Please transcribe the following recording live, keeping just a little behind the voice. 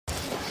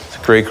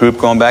Great group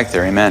going back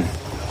there. Amen.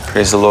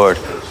 Praise the Lord.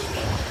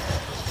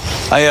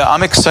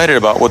 I'm excited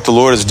about what the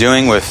Lord is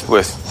doing with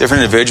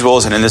different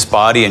individuals and in this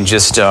body, and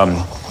just,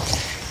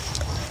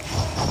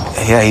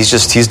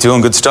 he's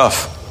doing good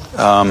stuff.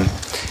 And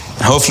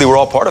hopefully we're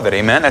all part of it.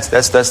 Amen.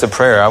 That's the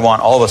prayer. I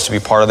want all of us to be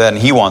part of that,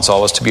 and He wants all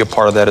of us to be a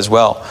part of that as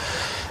well.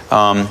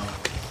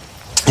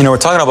 We're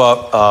talking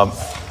about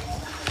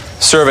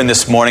serving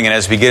this morning, and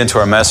as we get into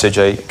our message,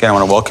 I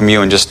want to welcome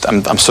you, and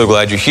I'm so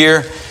glad you're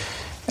here,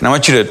 and I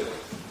want you to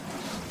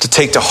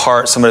take to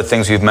heart some of the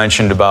things we've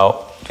mentioned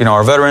about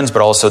our veterans,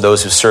 but also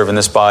those who serve in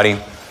this body,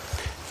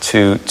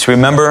 to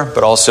remember,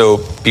 but also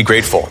be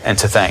grateful and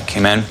to thank,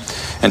 amen,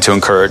 and to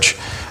encourage.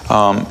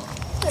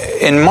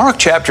 In Mark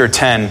chapter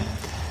 10,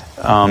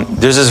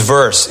 there's this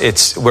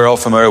verse we're all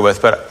familiar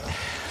with, but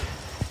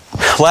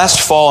last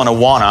fall in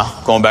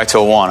Awana, going back to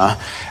Awana,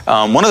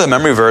 one of the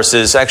memory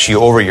verses, actually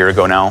over a year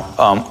ago now,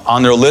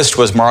 on their list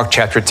was Mark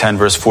chapter 10,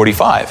 verse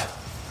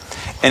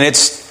 45. And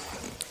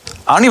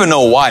I don't even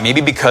know why,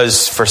 maybe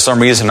because for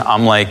some reason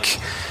I'm like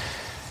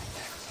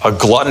a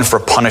glutton for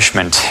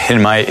punishment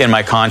in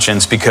my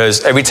conscience,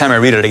 because every time I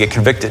read it I get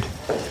convicted.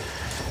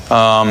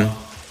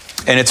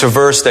 And it's a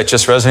verse that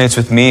just resonates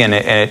with me, and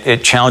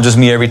it challenges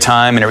me every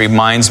time, and it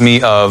reminds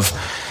me of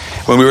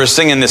when we were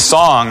singing this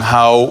song,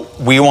 how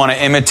we want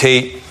to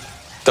imitate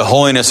the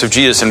holiness of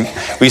Jesus. And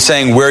we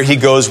sang, where He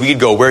goes, we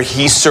go. Where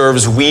He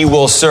serves, we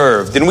will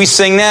serve. Didn't we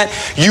sing that?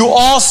 You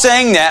all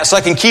sang that so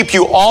I can keep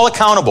you all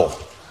accountable.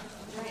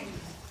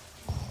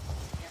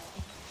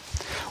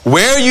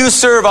 Where you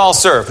serve, I'll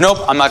serve. Nope,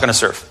 I'm not going to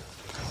serve.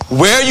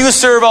 Where you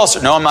serve, I'll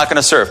serve. No, I'm not going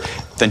to serve.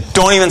 Then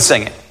don't even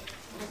sing it.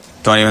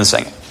 Don't even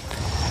sing it.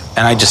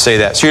 And I just say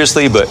that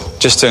seriously, but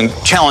just to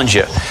challenge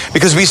you.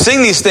 Because we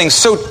sing these things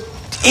so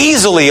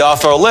easily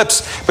off our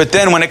lips, but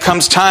then when it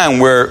comes time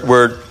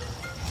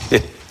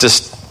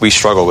we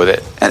struggle with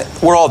it. And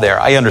we're all there,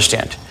 I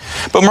understand.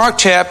 But Mark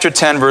chapter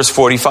 10, verse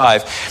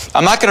 45.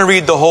 I'm not going to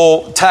read the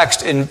whole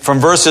text from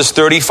verses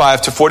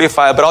 35 to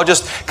 45, but I'll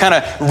just kind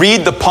of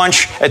read the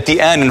punch at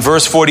the end in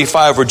verse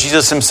 45, where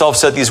Jesus Himself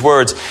said these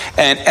words,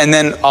 and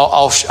then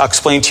I'll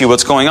explain to you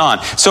what's going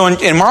on. So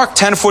in Mark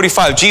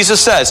 10:45, Jesus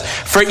says,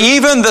 "For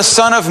even the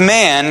Son of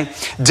Man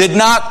did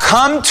not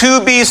come to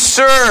be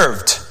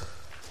served,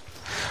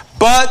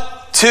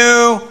 but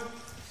to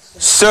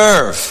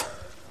serve,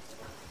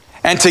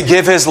 and to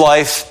give His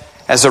life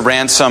as a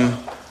ransom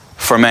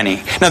for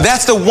many." Now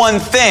that's the one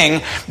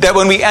thing that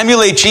when we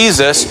emulate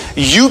Jesus,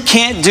 you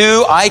can't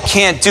do, I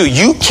can't do.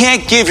 You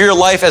can't give your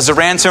life as a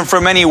ransom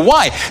for many.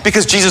 Why?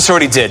 Because Jesus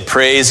already did.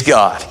 Praise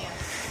God.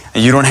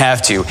 And you don't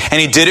have to. And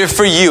He did it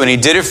for you, and He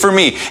did it for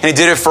me, and He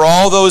did it for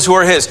all those who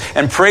are His.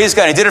 And praise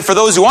God, He did it for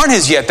those who aren't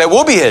His yet, that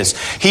will be His.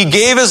 He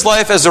gave His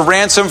life as a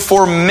ransom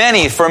for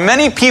many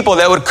people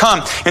that would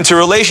come into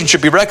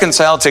relationship, be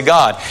reconciled to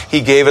God.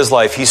 He gave His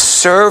life. He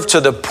served to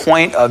the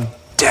point of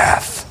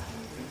death.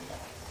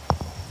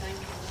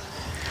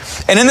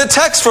 And in the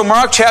text from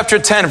Mark chapter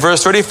 10,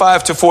 verse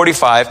 35 to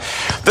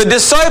 45, the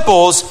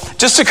disciples,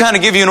 just to kind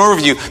of give you an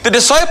overview, the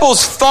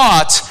disciples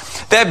thought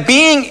that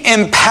being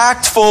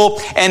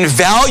impactful and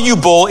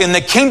valuable in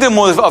the kingdom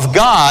of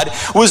God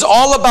was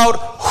all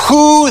about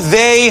who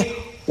they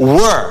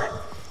were.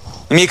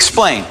 Let me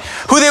explain.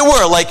 Who they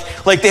were,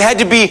 like they had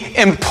to be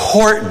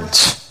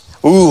important.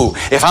 Ooh,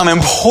 if I'm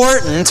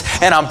important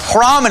and I'm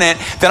prominent,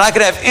 then I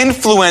could have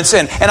influence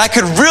and I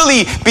could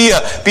really be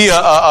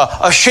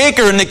a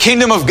shaker in the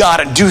kingdom of God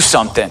and do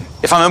something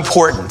if I'm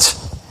important.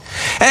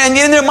 And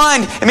in their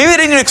mind, and maybe they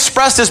didn't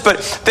express this, but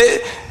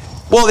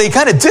they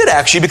kind of did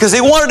actually, because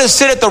they wanted to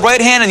sit at the right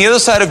hand and the other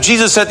side of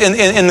Jesus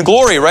in the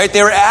glory, right?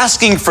 They were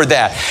asking for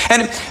that.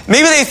 And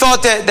maybe they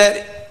thought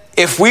that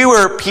if we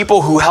were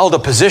people who held a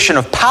position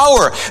of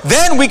power,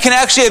 then we can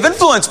actually have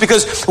influence,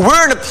 because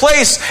we're in a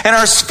place and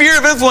our sphere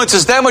of influence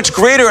is that much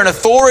greater in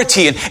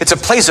authority, and it's a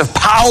place of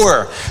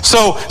power.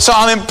 So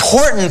I'm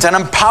important and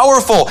I'm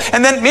powerful.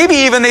 And then maybe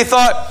even they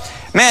thought,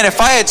 man,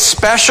 if I had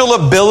special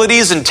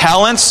abilities and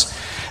talents,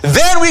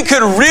 then we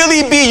could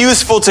really be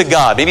useful to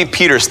God. Maybe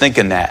Peter's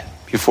thinking that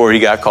before he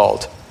got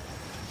called.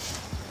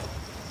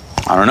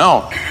 I don't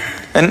know.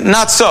 And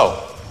not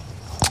so.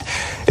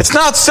 It's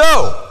not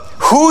so.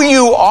 Who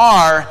you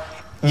are,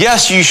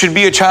 yes, you should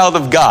be a child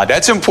of God.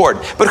 That's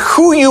important. But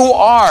who you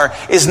are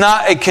is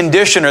not a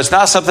condition, or it's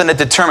not something that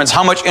determines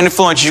how much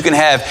influence you can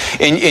have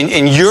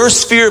in your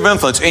sphere of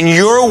influence, in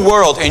your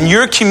world, in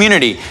your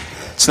community.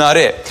 It's not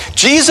it.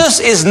 Jesus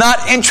is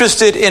not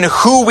interested in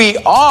who we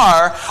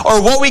are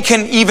or what we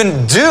can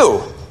even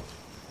do.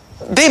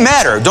 They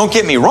matter, don't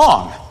get me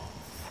wrong.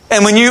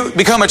 And when you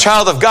become a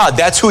child of God,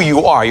 that's who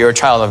you are. You're a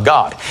child of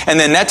God. And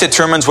then that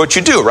determines what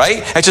you do,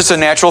 right? That's just a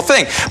natural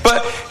thing.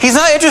 But He's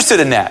not interested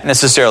in that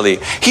necessarily.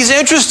 He's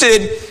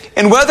interested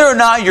in whether or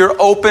not you're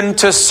open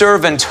to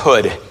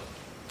servanthood.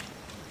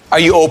 Are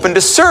you open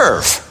to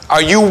serve?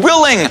 Are you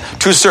willing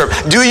to serve?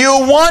 Do you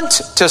want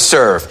to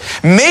serve?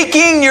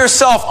 Making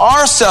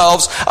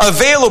ourselves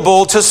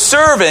available to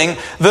serving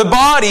the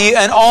body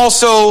and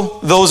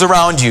also those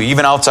around you,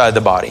 even outside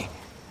the body.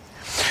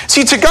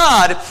 See, to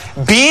God,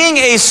 being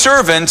a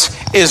servant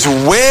is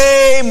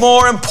way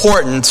more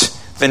important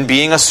than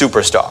being a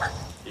superstar.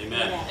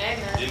 Amen.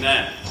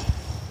 Amen.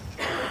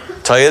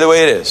 Tell you the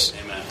way it is.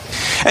 Amen.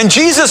 And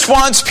Jesus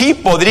wants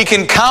people that he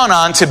can count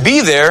on to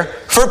be there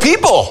for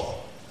people.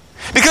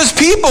 Because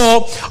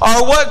people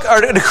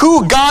are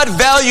who God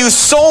values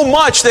so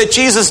much that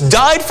Jesus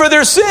died for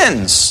their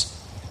sins.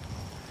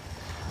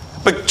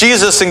 But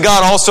Jesus and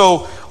God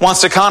also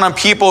wants to count on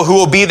people who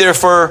will be there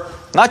for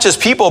not just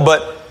people,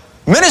 but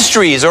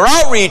ministries or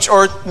outreach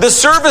or the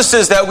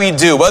services that we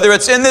do, whether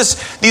it's in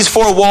these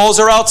four walls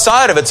or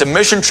outside of it. It's a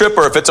mission trip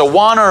or if it's a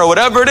Awana or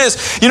whatever it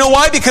is. You know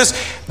why? Because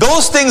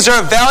those things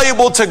are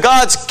valuable to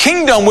God's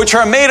kingdom, which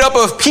are made up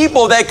of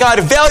people that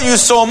God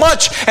values so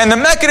much. And the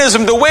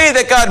mechanism, the way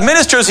that God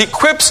ministers,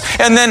 equips,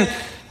 and then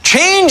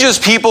changes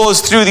people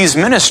is through these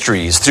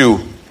ministries,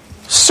 through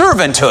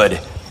servanthood.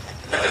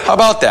 How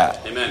about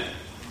that? Amen.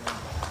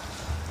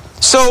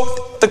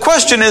 So the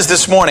question is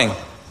this morning,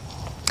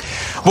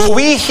 will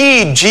we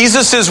heed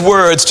Jesus'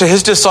 words to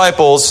his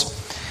disciples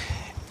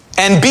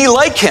and be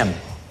like him?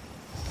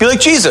 Be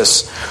like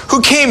Jesus,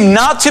 who came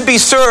not to be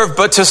served,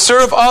 but to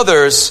serve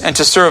others and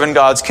to serve in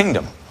God's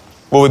kingdom.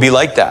 Will we be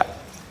like that?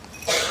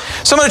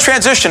 So I'm going to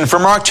transition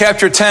from Mark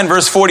chapter 10,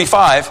 verse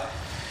 45,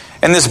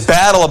 and this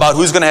battle about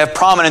who's going to have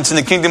prominence in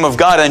the kingdom of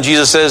God. And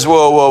Jesus says,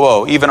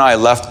 whoa, even I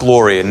left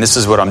glory, and this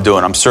is what I'm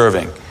doing. I'm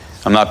serving.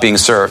 I'm not being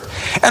served.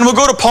 And we'll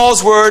go to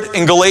Paul's word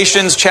in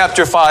Galatians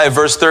chapter 5,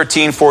 verse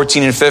 13,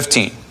 14, and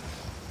 15.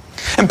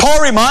 And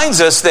Paul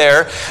reminds us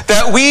there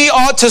that we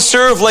ought to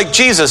serve like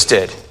Jesus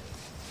did.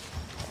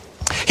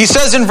 He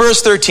says in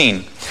verse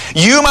 13,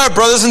 "You, my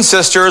brothers and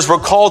sisters, were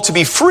called to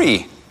be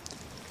free,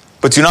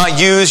 but do not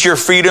use your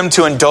freedom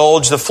to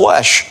indulge the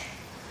flesh."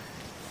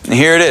 And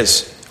here it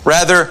is.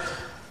 "Rather,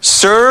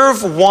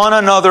 serve one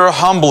another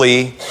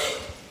humbly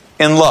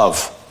in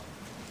love."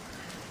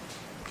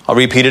 I'll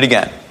repeat it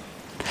again.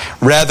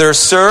 "Rather,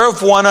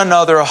 serve one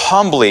another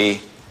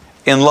humbly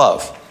in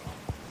love."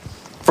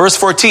 Verse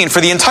 14,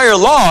 "For the entire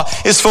law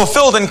is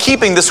fulfilled in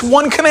keeping this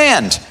one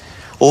command.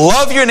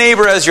 Love your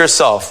neighbor as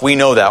yourself." We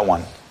know that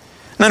one.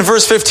 And then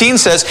verse 15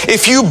 says,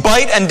 "If you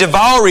bite and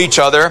devour each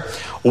other,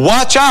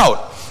 watch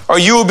out, or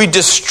you will be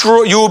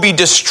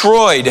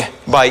destroyed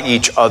by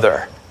each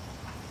other."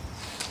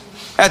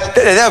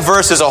 That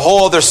verse is a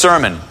whole other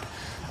sermon.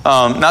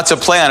 Not to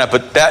play on it,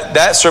 but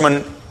that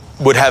sermon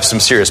would have some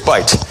serious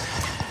bite.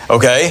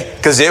 Okay?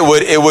 Because it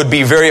would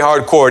be very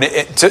hardcore.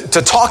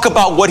 To talk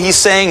about what he's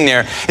saying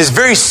there is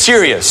very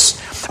serious.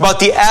 About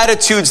the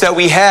attitudes that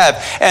we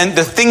have and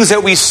the things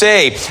that we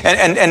say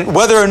and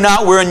whether or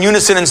not we're in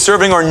unison in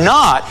serving or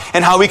not,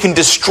 and how we can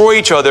destroy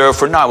each other if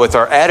we're not, with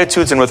our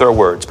attitudes and with our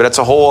words. But that's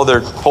a whole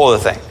other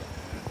thing.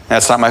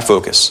 That's not my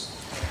focus.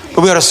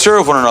 But we ought to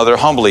serve one another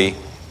humbly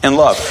in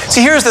love.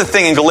 See, here's the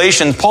thing in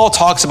Galatians. Paul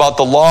talks about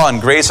the law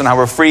and grace and how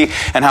we're free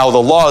and how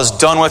the law is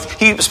done with.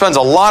 He spends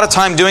a lot of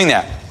time doing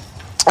that.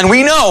 And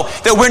we know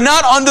that we're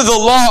not under the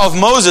law of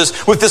Moses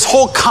with this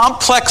whole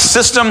complex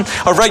system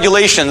of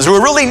regulations. We're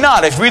really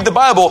not. If you read the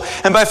Bible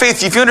and by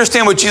faith, if you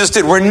understand what Jesus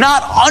did, we're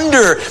not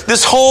under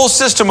this whole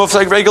system of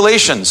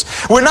regulations.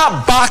 We're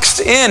not boxed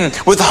in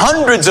with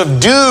hundreds of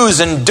do's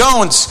and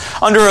don'ts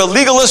under a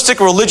legalistic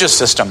religious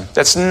system.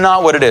 That's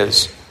not what it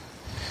is.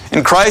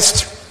 In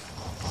Christ,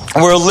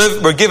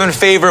 we're given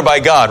favor by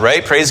God,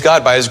 right? Praise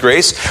God by his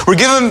grace. We're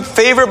given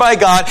favor by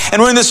God,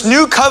 and we're in this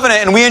new covenant,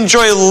 and we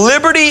enjoy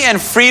liberty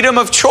and freedom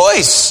of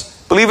choice.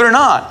 Believe it or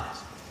not.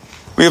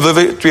 We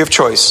have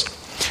choice.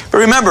 But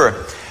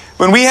remember,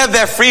 when we have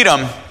that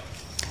freedom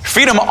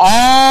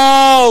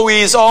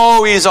always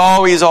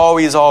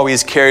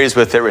carries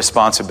with it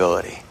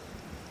responsibility.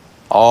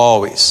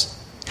 Always.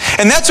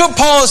 And that's what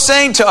Paul is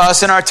saying to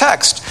us in our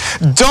text.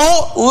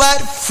 Don't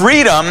let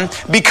freedom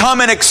become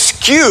an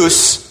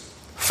excuse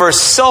for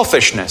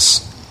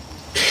selfishness.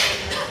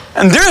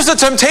 And there's a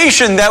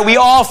temptation that we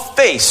all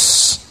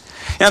face.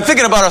 And I'm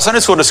thinking about our Sunday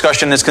school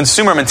discussion, this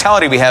consumer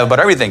mentality we have about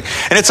everything.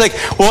 And it's like,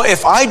 well,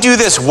 if I do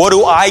this, what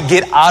do I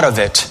get out of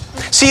it?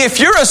 See, if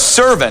you're a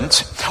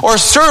servant or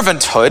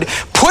servanthood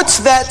puts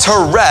that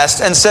to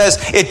rest and says,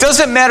 it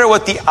doesn't matter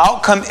what the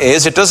outcome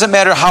is, it doesn't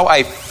matter how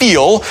I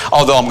feel,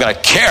 although I'm going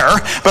to care,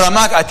 but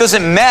it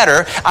doesn't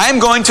matter. I'm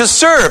going to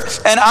serve.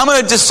 And I'm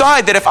going to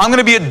decide that if I'm going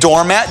to be a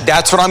doormat,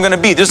 that's what I'm going to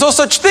be. There's no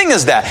such thing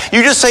as that.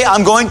 You just say,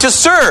 I'm going to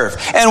serve.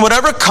 And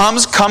whatever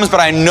comes, but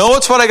I know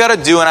it's what I got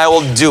to do and I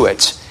will do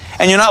it.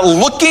 And you're not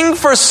looking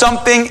for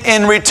something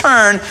in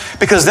return,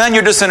 because then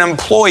you're just an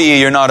employee,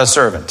 you're not a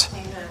servant.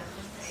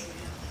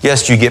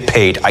 Yes, you get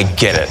paid. I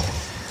get it.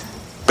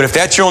 But if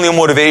that's your only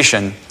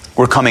motivation,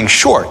 we're coming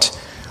short.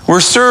 We're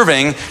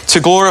serving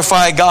to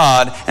glorify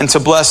God and to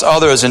bless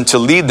others and to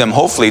lead them,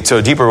 hopefully, to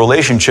a deeper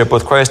relationship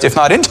with Christ, if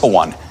not into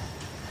one.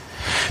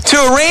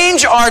 To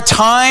arrange our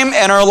time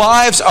and our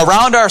lives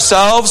around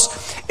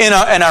ourselves in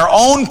our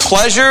own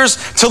pleasures,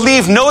 to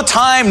leave no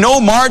time,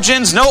 no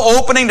margins, no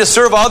opening to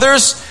serve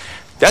others,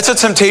 that's a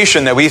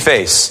temptation that we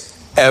face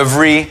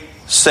every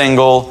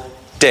single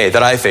day,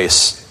 that I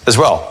face as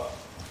well.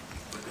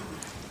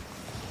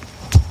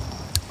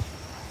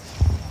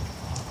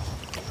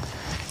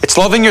 It's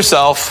loving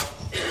yourself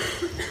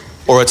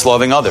or it's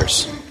loving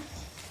others.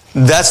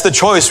 That's the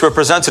choice we're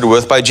presented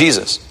with by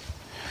Jesus.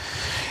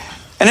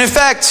 And in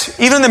fact,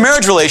 even in the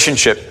marriage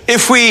relationship,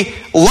 if we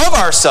love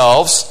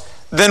ourselves,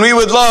 then we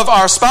would love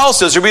our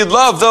spouses, or we'd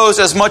love those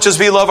as much as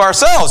we love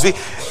ourselves.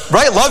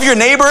 Right? Love your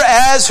neighbor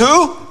as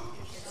who?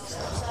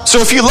 So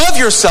if you love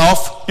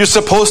yourself, you're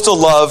supposed to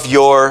love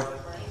your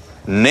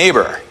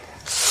neighbor.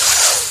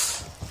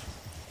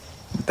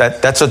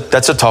 That's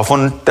a tough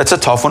one. That's a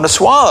tough one to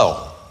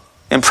swallow.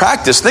 In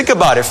practice, think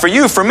about it. For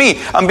you, for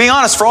me, I'm being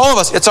honest, for all of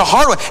us, it's a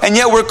hard one. And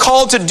yet we're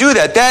called to do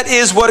that. That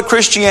is what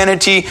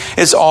Christianity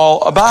is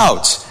all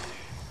about.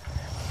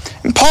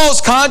 And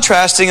Paul's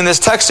contrasting in this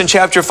text in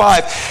chapter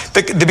 5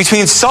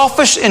 between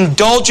selfish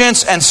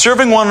indulgence and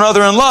serving one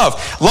another in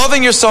love.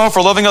 Loving yourself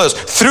or loving others.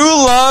 Through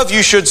love,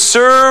 you should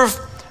serve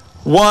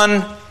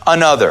one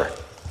another.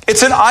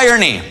 It's an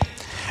irony.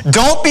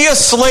 Don't be a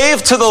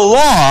slave to the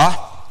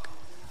law,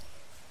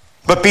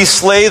 but be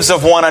slaves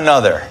of one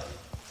another.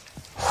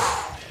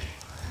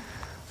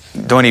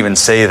 Don't even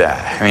say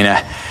that. I mean,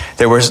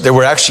 they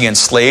were actually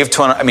enslaved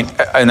to,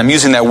 and I'm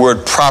using that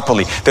word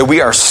properly, that we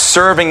are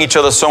serving each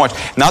other so much.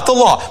 Not the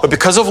law, but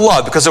because of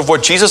love, because of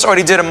what Jesus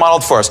already did and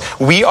modeled for us.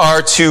 We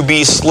are to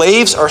be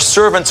slaves or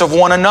servants of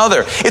one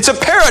another. It's a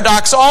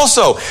paradox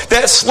also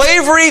that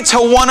slavery to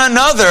one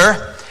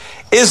another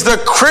is the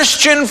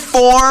Christian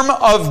form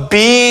of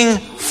being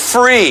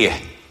free.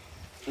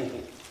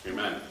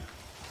 Amen.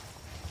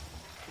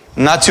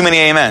 Not too many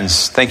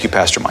amens. Thank you,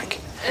 Pastor Mike.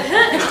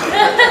 Amen.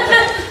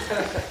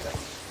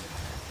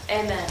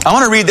 I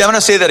want to read that. I'm going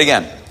to say that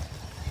again.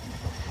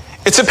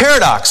 It's a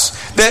paradox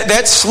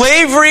that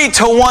slavery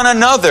to one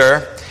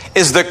another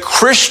is the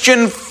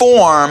Christian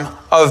form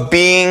of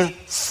being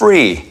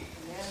free.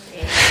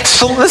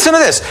 So listen to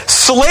this.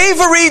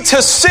 Slavery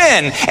to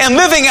sin and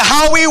living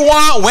how we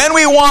want, when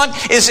we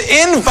want, is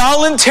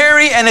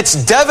involuntary and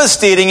it's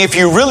devastating if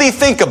you really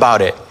think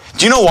about it.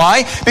 Do you know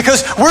why?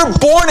 Because we're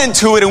born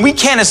into it and we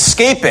can't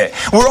escape it.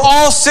 We're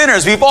all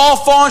sinners. We've all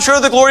fallen short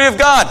of the glory of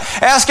God.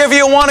 Ask every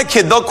Awana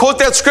kid. They'll quote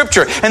that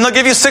scripture and they'll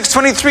give you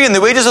 6:23, and the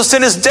wages of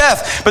sin is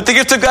death, but the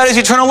gift of God is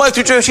eternal life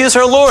through Jesus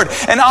our Lord.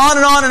 And on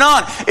and on and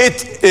on.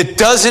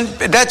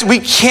 We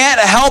can't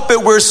help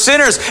it. We're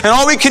sinners and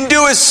all we can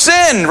do is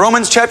sin.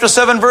 Romans chapter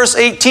 7 verse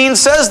 18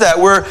 says that.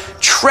 We're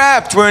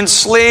trapped. We're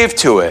enslaved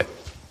to it.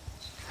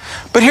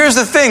 But here's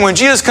the thing, when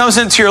Jesus comes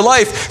into your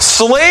life,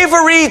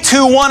 slavery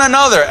to one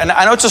another, and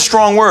I know it's a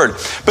strong word,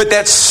 but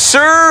that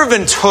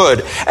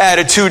servanthood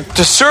attitude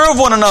to serve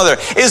one another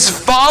is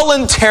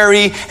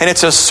voluntary and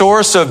it's a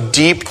source of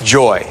deep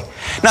joy.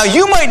 Now,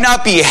 you might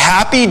not be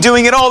happy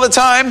doing it all the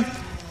time,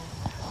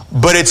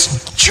 but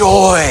it's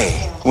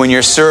joy when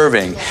you're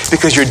serving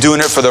because you're doing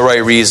it for the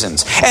right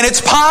reasons. And it's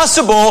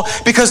possible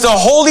because the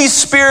Holy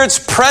Spirit's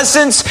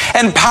presence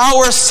and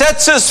power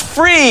sets us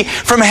free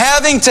from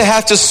having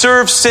to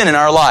serve sin in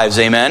our lives.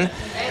 Amen?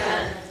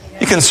 Amen.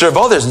 You can serve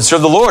others and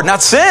serve the Lord,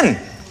 not sin,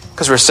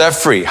 because we're set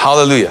free.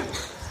 Hallelujah.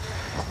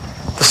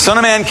 The Son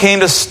of Man came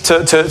to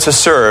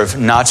serve,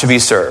 not to be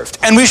served.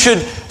 And we should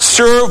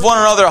serve one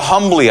another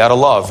humbly out of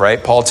love,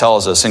 right? Paul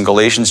tells us in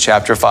Galatians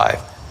chapter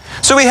 5.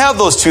 So we have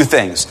those two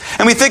things.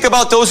 And we think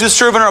about those who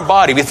serve in our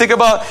body. We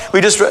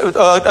just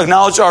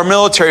acknowledge our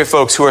military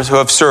folks who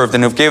have served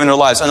and have given their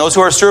lives, and those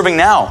who are serving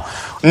now,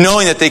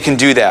 knowing that they can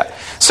do that.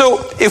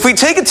 So if we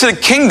take it to the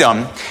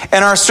kingdom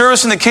and our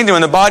service in the kingdom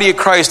in the body of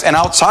Christ and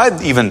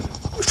outside, even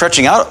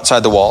stretching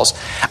outside the walls,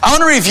 I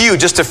want to review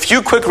just a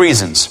few quick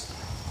reasons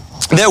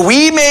that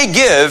we may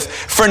give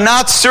for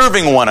not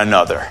serving one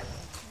another.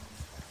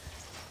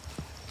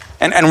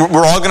 And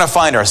we're all going to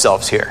find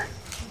ourselves here.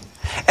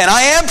 And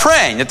I am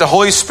praying that the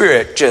Holy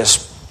Spirit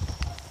just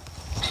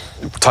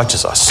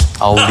touches us.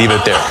 I'll leave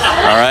it there.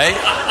 All right?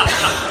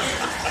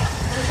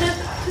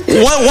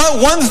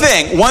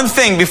 One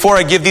thing before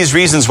I give these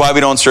reasons why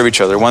we don't serve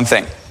each other. One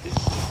thing.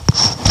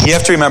 You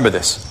have to remember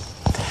this.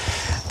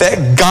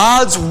 That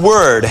God's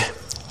Word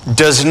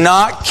does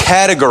not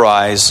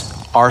categorize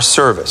our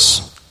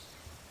service.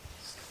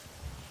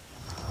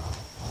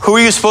 Who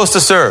are you supposed to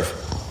serve?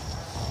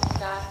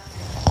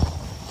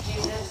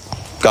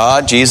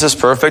 God, Jesus,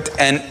 perfect.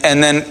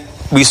 And then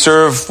we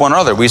serve one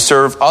another. We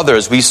serve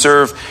others. We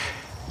serve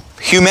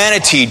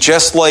humanity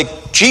just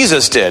like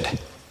Jesus did.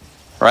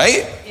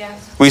 Right?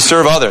 Yes. We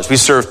serve others. We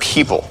serve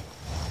people.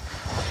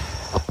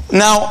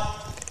 Now,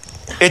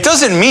 it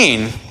doesn't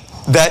mean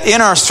that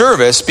in our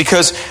service,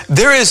 because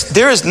there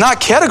is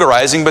not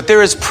categorizing, but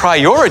there is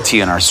priority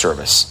in our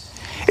service.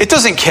 It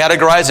doesn't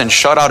categorize and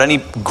shut out any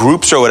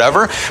groups or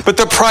whatever, but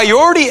the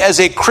priority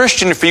as a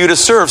Christian for you to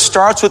serve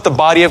starts with the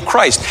body of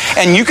Christ.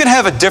 And you can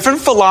have a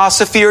different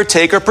philosophy or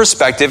take or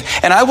perspective,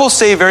 and I will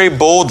say very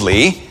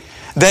boldly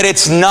that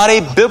it's not a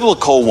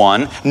biblical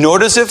one, nor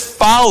does it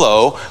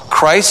follow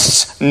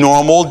Christ's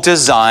normal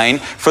design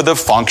for the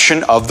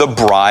function of the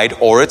bride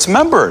or its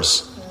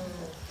members.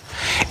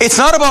 It's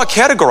not about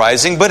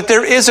categorizing, but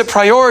there is a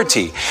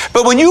priority.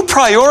 But when you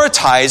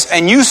prioritize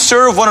and you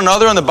serve one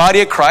another in the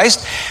body of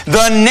Christ,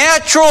 the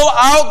natural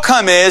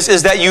outcome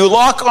is that you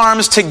lock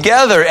arms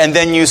together and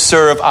then you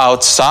serve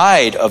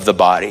outside of the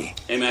body.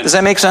 Amen. Does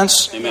that make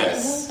sense? Amen.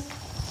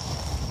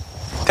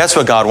 That's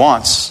what God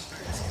wants,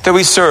 that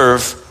we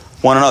serve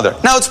one another.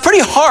 Now, it's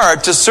pretty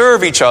hard to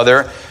serve each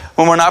other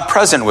when we're not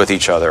present with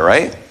each other,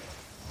 right?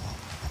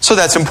 So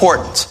that's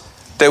important,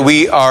 that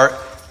we are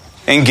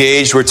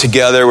engaged, we're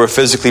together, we're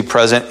physically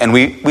present, and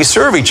we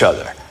serve each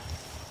other.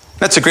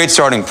 That's a great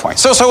starting point.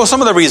 So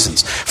some of the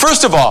reasons.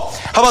 First of all,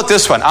 how about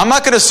this one? I'm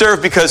not going to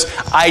serve because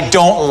I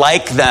don't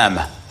like them.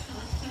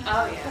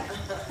 Oh, yeah.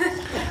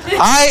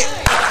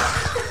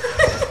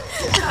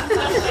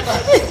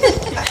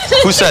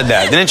 Who said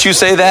that? Didn't you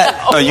say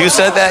that? No, you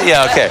said that?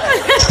 Yeah, okay.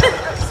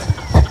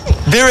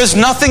 There is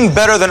nothing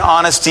better than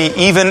honesty,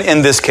 even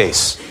in this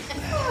case.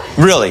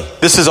 Really,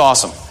 this is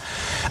awesome.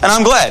 And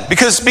I'm glad,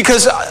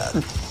 because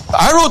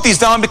I wrote these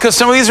down because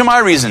some of these are my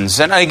reasons.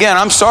 And again,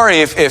 I'm sorry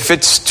if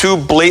it's too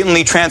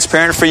blatantly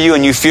transparent for you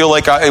and you feel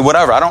like,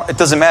 whatever, it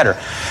doesn't matter.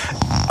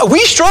 We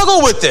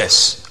struggle with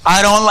this.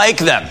 I don't like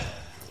them.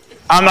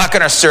 I'm not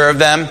going to serve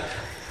them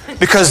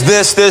because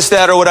this,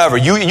 that, or whatever.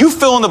 You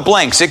fill in the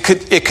blanks. It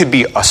could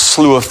be a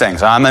slew of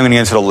things. I'm not going to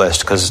get into the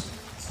list because...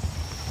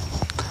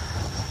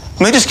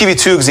 Let me just give you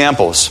two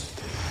examples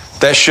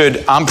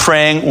that I'm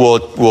praying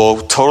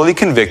will totally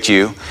convict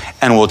you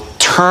and will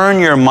turn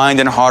your mind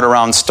and heart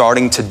around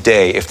starting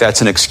today if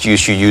that's an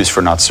excuse you use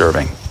for not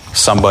serving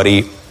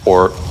somebody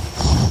or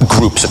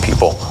groups of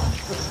people.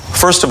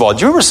 First of all,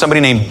 do you remember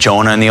somebody named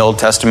Jonah in the Old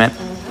Testament?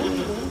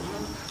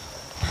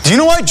 Do you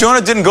know why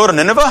Jonah didn't go to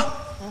Nineveh?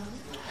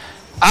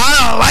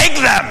 I don't like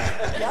them.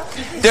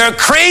 They're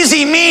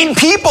crazy, mean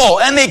people,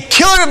 and they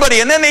kill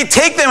everybody, and then they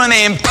take them and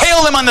they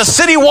impale them on the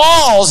city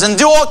walls and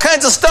do all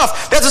kinds of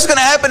stuff. That's what's going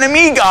to happen to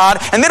me, God,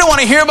 and they don't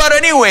want to hear about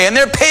it anyway, and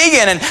they're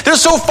pagan, and they're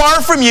so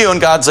far from you. And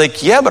God's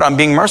like, yeah, but I'm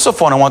being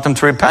merciful, and I want them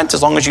to repent.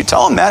 As long as you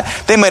tell them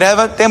that, they might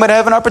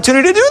have an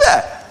opportunity to do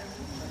that.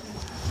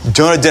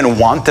 Jonah didn't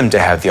want them to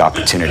have the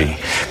opportunity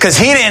because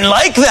he didn't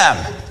like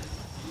them.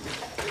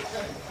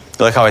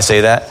 You like how I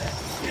say that?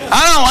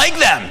 I don't like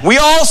them. We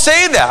all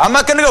say that. I'm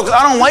not going to go because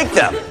I don't like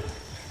them.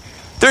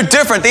 They're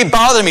different. They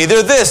bother me.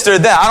 They're this, they're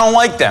that. I don't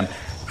like them.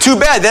 Too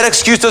bad. That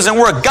excuse doesn't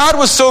work. God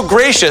was so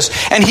gracious,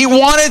 and he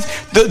wanted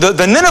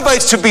the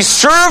Ninevites to be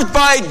served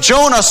by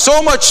Jonah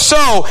so much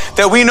so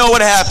that we know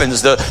what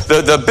happens.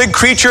 The big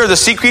creature, the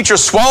sea creature,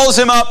 swallows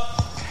him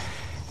up,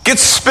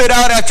 gets spit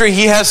out after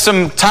he has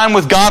some time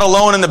with God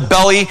alone in the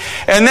belly,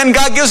 and then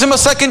God gives him a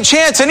second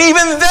chance, and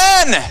even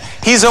then,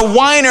 he's a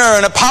whiner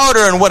and a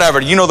pouter and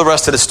whatever. You know the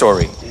rest of the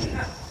story.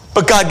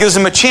 But God gives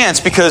him a chance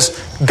because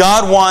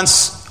God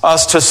wants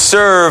us to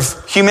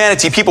serve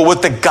humanity, people,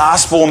 with the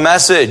gospel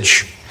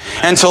message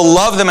and to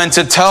love them and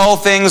to tell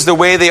things the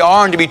way they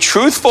are and to be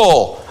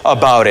truthful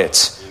about it.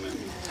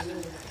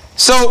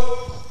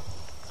 So,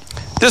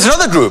 there's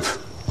another group,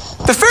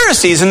 the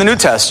Pharisees in the New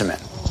Testament.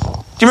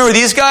 Do you remember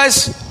these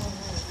guys?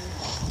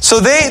 So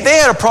they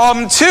had a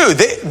problem too.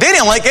 They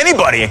didn't like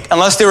anybody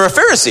unless they were a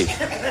Pharisee.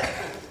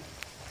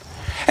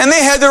 And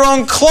they had their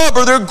own club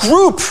or their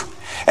group.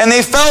 And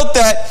they felt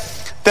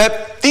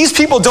that these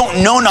people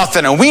don't know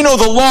nothing, and we know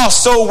the law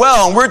so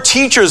well, and we're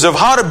teachers of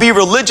how to be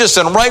religious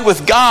and right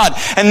with God.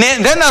 And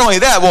then not only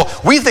that, well,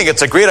 we think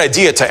it's a great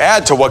idea to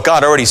add to what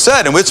God already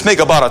said, and let's make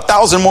about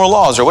 1,000 more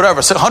laws or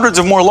whatever, hundreds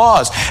of more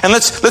laws, and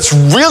let's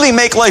really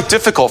make life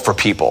difficult for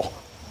people.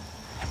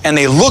 And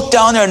they looked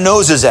down their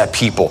noses at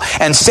people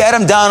and sat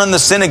them down in the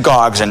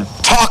synagogues and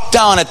talked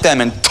down at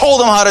them and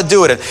told them how to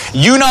do it. And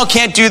you now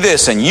can't do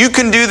this, and you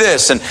can do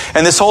this, and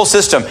this whole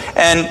system.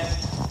 And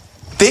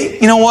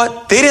you know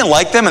what? They didn't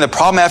like them, and the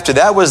problem after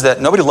that was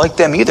that nobody liked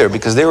them either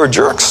because they were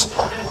jerks.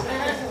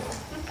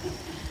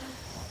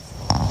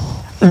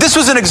 This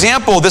was an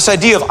example of this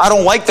idea of I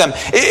don't like them.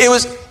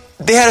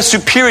 They had a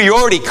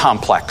superiority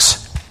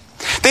complex.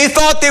 They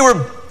thought they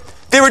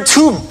were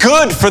too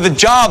good for the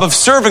job of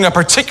serving a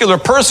particular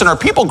person or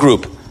people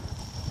group.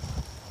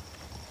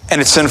 And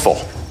it's sinful.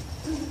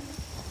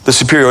 The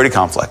superiority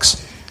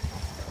complex.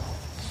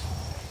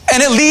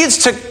 And it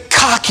leads to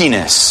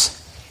cockiness.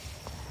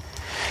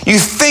 You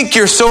think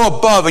you're so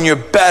above and you're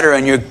better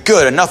and you're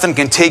good and nothing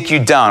can take you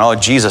down. Oh,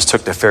 Jesus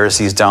took the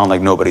Pharisees down like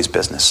nobody's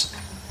business.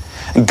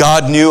 And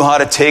God knew how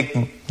to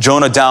take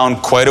Jonah down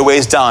quite a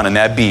ways down in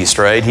that beast,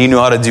 right? He knew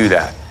how to do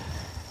that.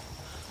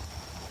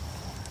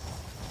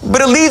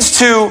 But it leads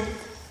to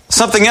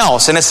something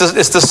else, and it's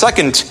the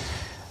second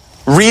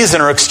reason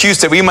or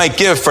excuse that we might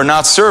give for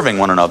not serving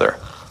one another.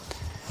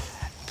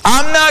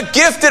 I'm not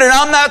gifted and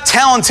I'm not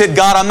talented,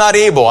 God. I'm not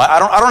able. I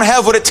don't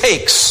have what it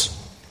takes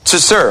to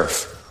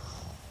serve.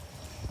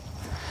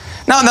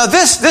 Now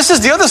this is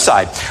the other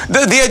side.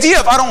 The idea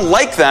of I don't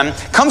like them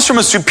comes from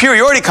a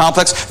superiority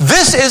complex.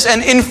 This is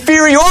an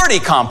inferiority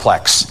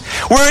complex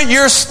where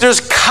there's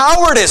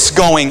cowardice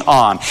going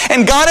on.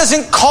 And God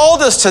hasn't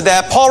called us to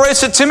that. Paul writes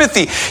to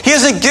Timothy, He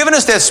hasn't given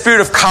us that spirit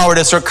of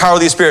cowardice or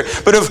cowardly spirit,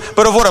 but of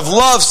what? Of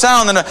love,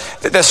 sound, and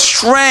the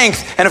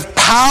strength and of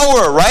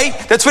power, right?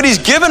 That's what He's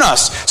given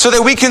us so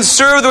that we can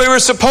serve the way we're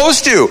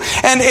supposed to.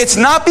 And it's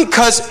not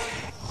because,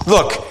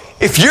 look,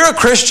 if you're a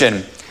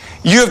Christian,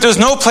 there's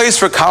no place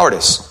for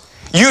cowardice.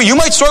 You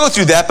might struggle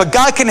through that, but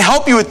God can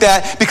help you with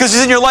that because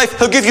He's in your life.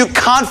 He'll give you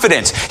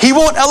confidence. He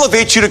won't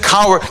elevate you to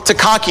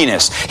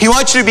cockiness. He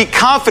wants you to be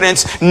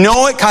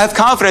have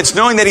confidence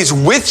knowing that He's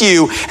with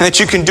you and that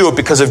you can do it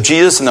because of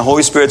Jesus and the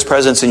Holy Spirit's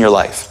presence in your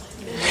life.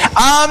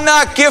 I'm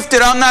not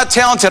gifted. I'm not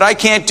talented. I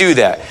can't do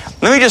that.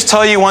 Let me just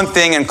tell you one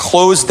thing and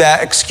close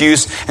that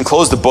excuse and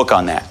close the book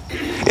on that.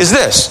 Is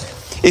this.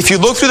 If you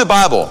look through the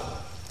Bible,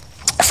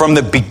 from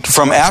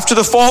after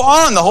the fall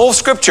on, the whole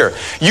Scripture,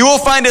 you will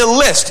find a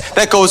list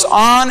that goes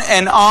on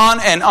and on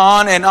and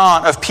on and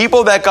on of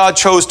people that God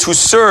chose to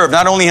serve,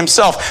 not only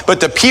Himself, but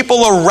the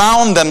people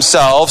around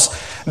themselves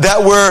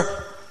that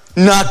were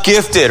not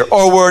gifted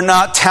or were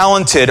not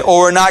talented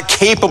or were not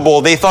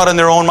capable. They thought in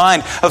their own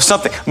mind of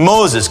something.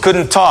 Moses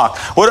couldn't talk.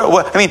 What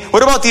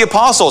about the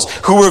apostles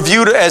who were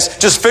viewed as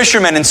just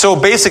fishermen and so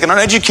basic and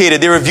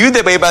uneducated? They were viewed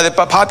that way by the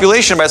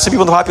population, by some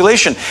people in the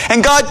population.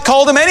 And God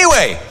called them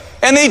anyway.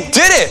 And they did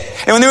it.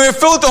 And when they were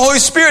filled with the Holy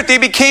Spirit, they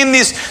became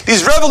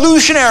these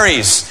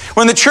revolutionaries.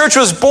 When the church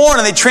was born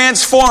and they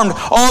transformed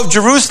all of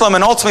Jerusalem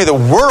and ultimately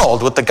the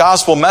world with the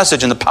gospel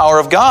message and the power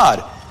of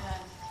God.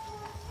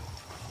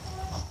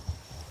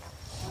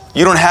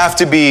 You don't have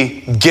to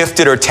be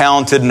gifted or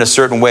talented in a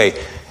certain way.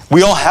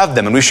 We all have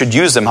them and we should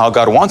use them how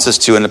God wants us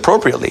to and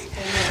appropriately.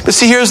 But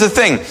see, here's the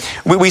thing.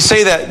 We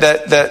say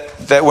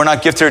that we're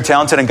not gifted or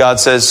talented, and God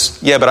says,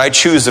 yeah, but I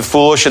choose the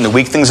foolish and the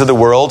weak things of the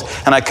world,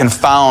 and I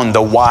confound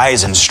the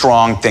wise and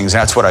strong things.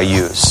 And that's what I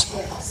use.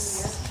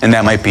 And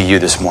that might be you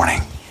this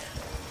morning.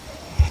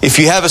 If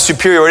you have a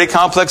superiority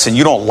complex and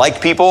you don't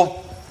like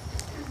people,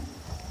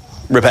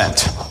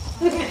 repent.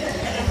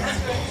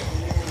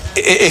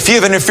 If you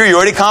have an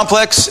inferiority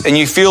complex and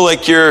you feel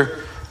like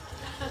you're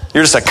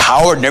just a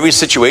coward in every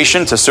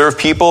situation to serve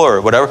people or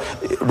whatever,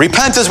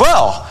 repent as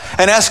well.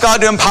 And ask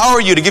God to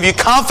empower you, to give you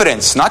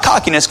confidence, not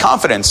cockiness,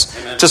 confidence,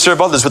 to serve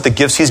others with the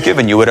gifts He's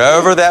given you,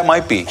 whatever that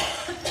might be.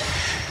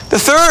 The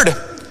third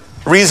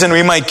reason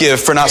we might give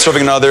for not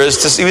serving another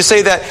is we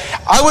say that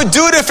I would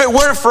do it if it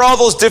weren't for all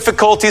those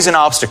difficulties and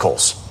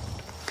obstacles.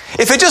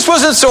 If it just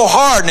wasn't so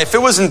hard, and if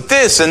it wasn't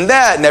this and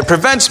that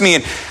prevents me.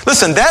 And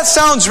listen, that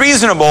sounds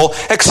reasonable,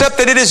 except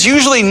that it is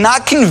usually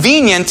not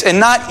convenient and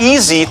not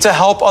easy to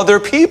help other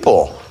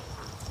people.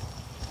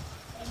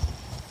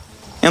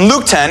 In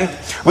Luke 10,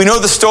 we know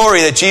the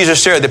story that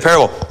Jesus shared, the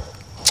parable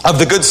of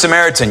the Good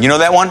Samaritan. You know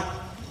that one?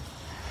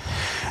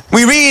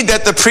 We read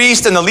that the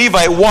priest and the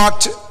Levite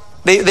walked,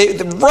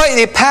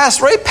 they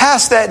passed right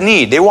past that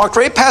need. They walked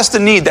right past the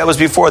need that was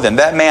before them,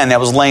 that man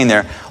that was laying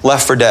there,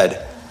 left for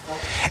dead.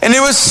 And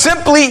it was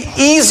simply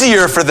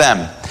easier for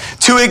them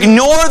to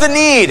ignore the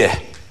need,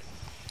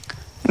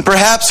 and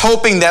perhaps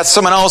hoping that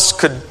someone else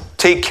could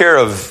take care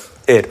of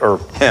it or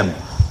him.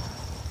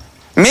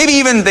 Maybe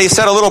even they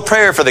said a little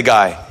prayer for the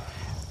guy,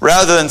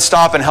 rather than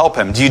stop and help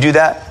him. Do you do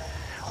that?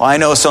 Well, I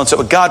know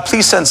so-and-so. God,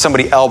 please send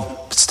somebody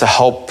else to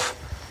help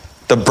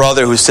the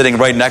brother who's sitting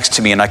right next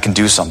to me and I can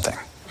do something.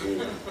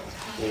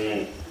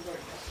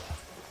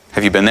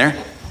 Have you been there?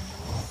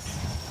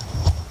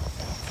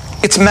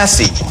 It's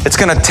messy. It's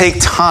going to take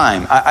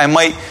time. I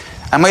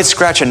might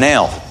scratch a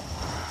nail.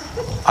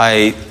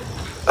 I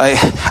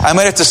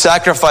might have to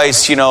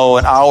sacrifice, an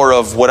hour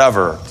of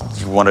whatever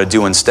you want to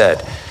do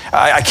instead.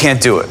 I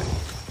can't do it.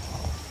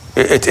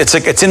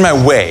 It's in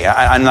my way.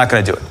 I'm not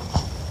going to do it.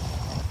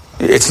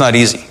 It's not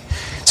easy.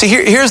 See,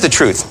 here's the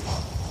truth.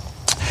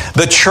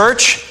 The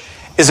church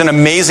is an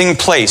amazing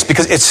place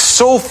because it's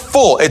so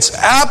full. It's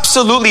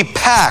absolutely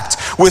packed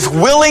with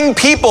willing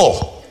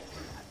people.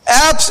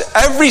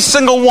 Every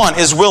single one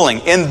is willing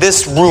in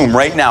this room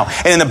right now.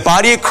 And in the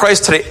body of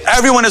Christ today,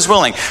 everyone is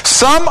willing.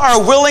 Some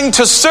are willing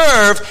to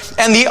serve,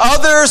 and the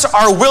others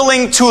are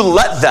willing to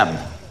let them.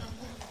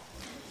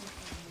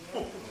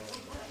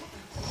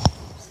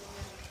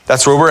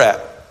 That's where we're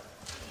at.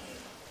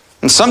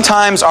 And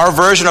sometimes our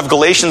version of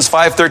Galatians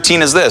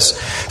 5:13 is this: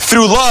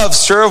 through love,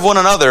 serve one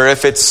another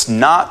if it's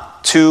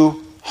not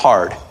too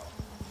hard.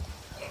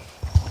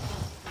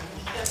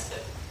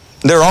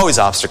 There are always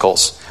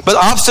obstacles, but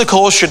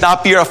obstacles should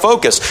not be our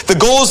focus. The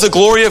goal is the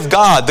glory of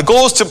God. The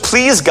goal is to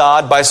please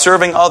God by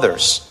serving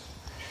others.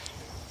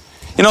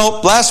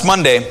 Last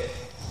Monday,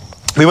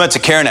 we went to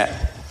CareNet.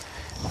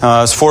 It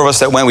was 4 of us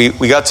that went.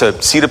 We got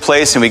to see the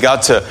place and we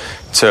got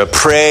to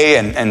pray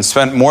and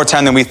spend more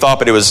time than we thought,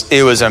 but it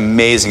was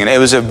amazing. And it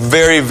was a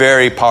very,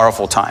 very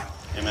powerful time.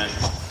 Amen.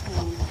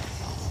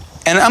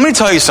 And I'm going to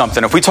tell you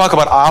something. If we talk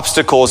about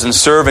obstacles in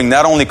serving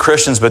not only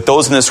Christians, but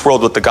those in this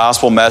world with the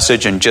gospel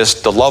message and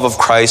just the love of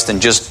Christ and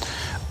just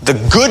The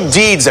good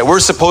deeds that we're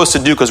supposed to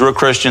do because we're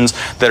Christians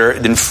that are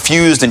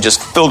infused and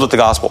just filled with the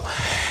gospel.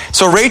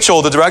 So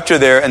Rachel, the director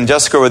there, and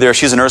Jessica over there,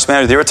 she's a nurse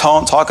manager, they were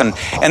talking.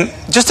 And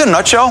just in a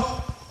nutshell,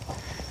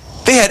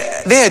 they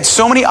had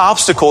so many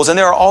obstacles, and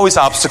there are always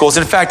obstacles.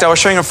 In fact, I was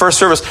showing in first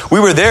service, we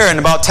were there, and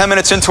about 10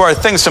 minutes into our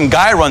thing, some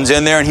guy runs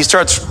in there, and he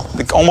starts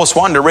almost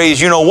wanting to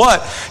raise,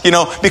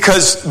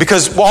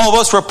 because all of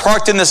us were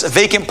parked in this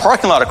vacant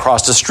parking lot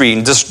across the street,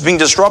 and just being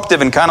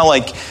disruptive, and kind of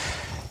like,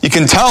 you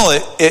can tell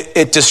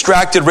it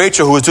distracted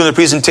Rachel, who was doing the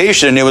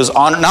presentation, and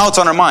now it's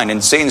on her mind,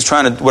 and Satan's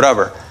trying to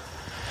whatever.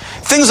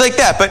 Things like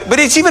that. But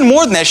it's even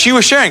more than that. She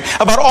was sharing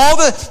about all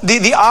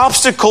the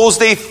obstacles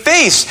they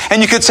face.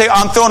 And you could say,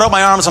 I'm throwing up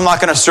my arms, I'm not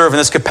going to serve in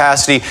this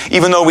capacity,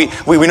 even though we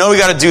know we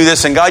got to do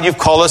this, and God, you've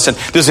called us, and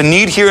there's a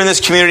need here in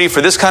this community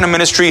for this kind of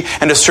ministry,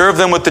 and to serve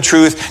them with the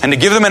truth, and to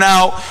give them an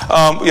out,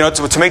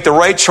 to make the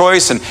right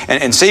choice,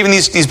 and saving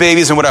these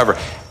babies and whatever.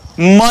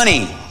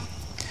 Money,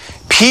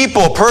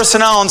 people,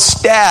 personnel, and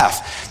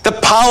staff, the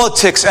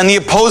politics and the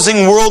opposing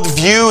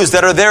worldviews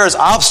that are there as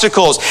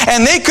obstacles.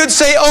 And they could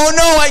say, oh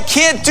no, I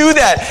can't do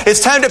that.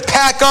 It's time to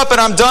pack up and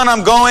I'm done,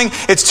 I'm going.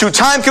 It's too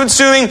time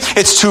consuming.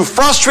 It's too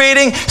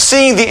frustrating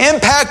seeing the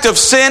impact of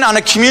sin on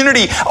a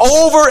community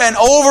over and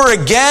over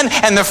again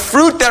and the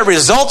fruit that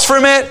results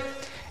from it.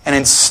 And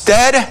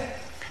instead,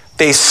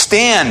 they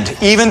stand,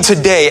 even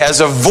today,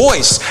 as a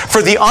voice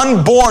for the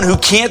unborn who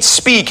can't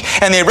speak.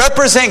 And they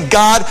represent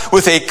God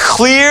with a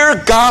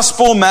clear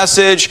gospel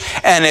message,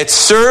 and it's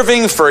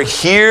serving for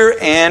here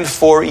and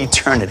for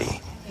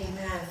eternity.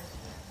 Amen.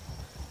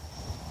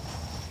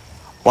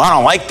 Well, I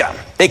don't like them.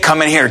 They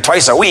come in here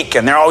twice a week,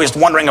 and they're always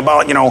wondering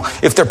about,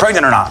 if they're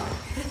pregnant or not.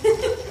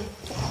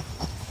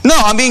 No,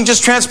 I'm being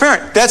just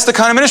transparent. That's the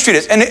kind of ministry it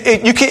is. And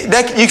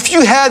if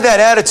you had that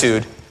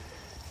attitude,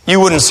 you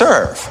wouldn't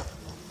serve.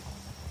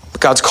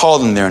 God's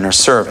called them there and they're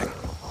serving.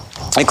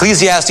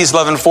 Ecclesiastes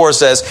 11:4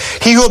 says,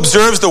 he who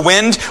observes the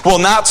wind will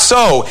not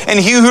sow, and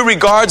he who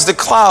regards the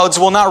clouds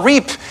will not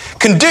reap.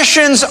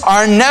 Conditions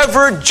are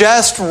never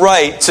just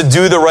right to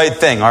do the right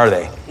thing, are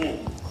they?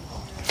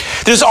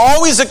 There's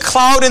always a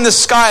cloud in the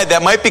sky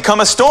that might become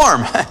a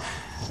storm. And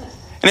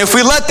if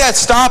we let that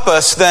stop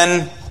us,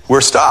 then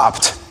we're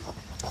stopped.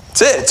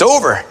 That's it. It's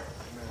over.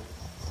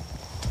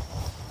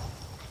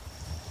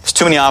 There's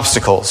too many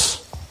obstacles.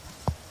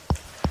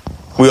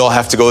 We all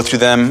have to go through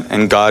them,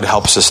 and God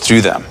helps us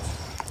through them.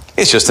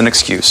 It's just an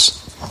excuse.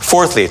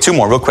 Fourthly, two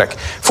more real quick.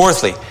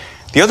 Fourthly,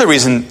 the other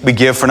reason we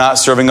give for not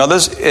serving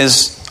others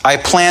is I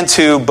plan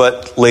to,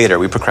 but later.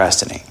 We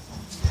procrastinate.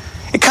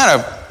 It kind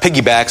of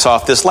piggybacks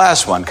off this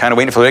last one, kind of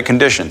waiting for the right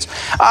conditions.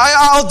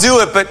 I'll do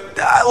it, but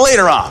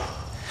later on.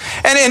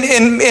 And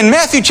in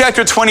Matthew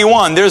chapter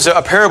 21, there's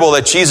a parable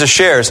that Jesus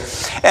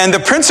shares. And the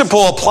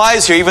principle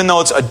applies here, even though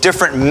it's a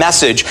different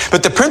message.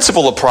 But the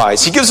principle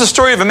applies. He gives a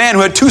story of a man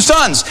who had two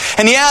sons.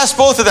 And he asked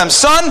both of them,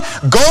 son,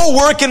 go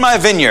work in my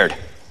vineyard.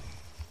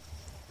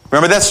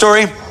 Remember that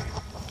story?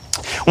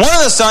 One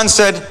of the sons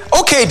said,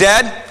 okay,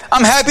 Dad,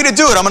 I'm happy to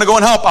do it. I'm going to go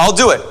and help. I'll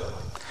do it.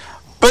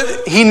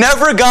 But he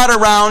never got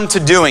around to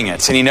doing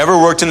it. And he never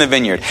worked in the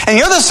vineyard. And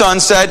the other son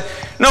said,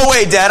 no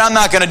way, Dad, I'm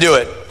not going to do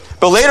it.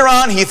 But later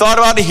on, he thought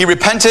about it, he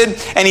repented,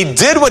 and he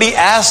did what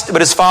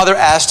his father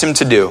asked him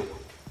to do.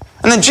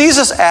 And then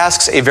Jesus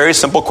asks a very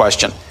simple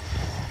question.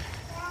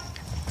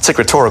 It's like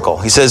rhetorical.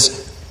 He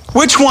says,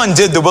 which one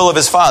did the will of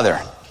his father?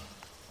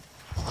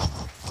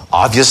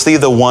 Obviously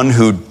the one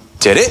who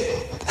did it.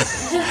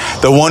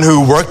 The one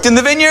who worked in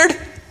the vineyard.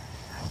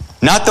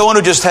 Not the one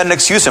who just had an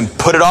excuse and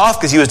put it off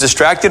because he was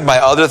distracted by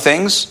other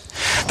things.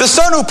 The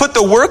son who put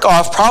the work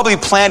off probably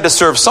planned to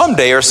serve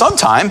someday or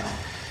sometime.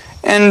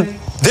 And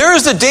there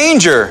is the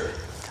danger.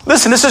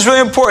 Listen, this is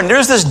really important.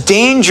 There's this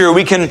danger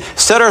we can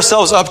set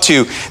ourselves up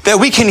to, that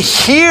we can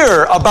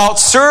hear about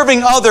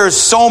serving others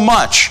so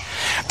much,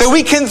 that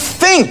we can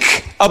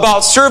think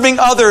about serving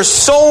others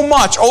so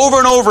much over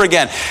and over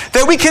again,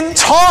 that we can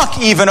talk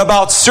even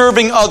about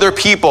serving other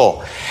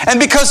people. And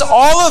because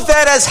all of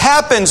that has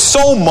happened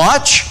so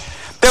much,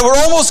 that we're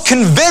almost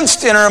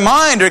convinced in our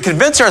mind, or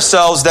convince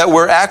ourselves that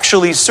we're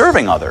actually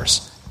serving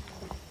others.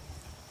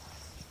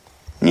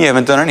 You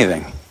haven't done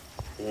anything.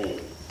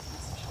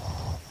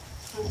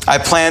 I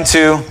plan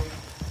to,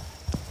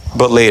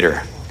 but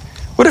later.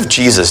 What if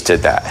Jesus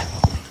did that?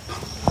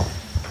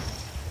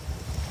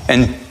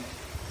 And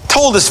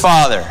told his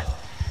father,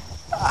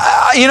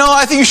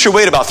 I think you should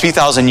wait about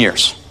 3,000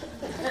 years.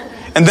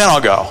 And then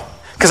I'll go.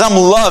 Because I'm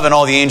loving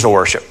all the angel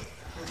worship.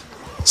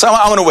 So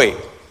I'm going to wait.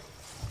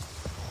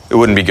 It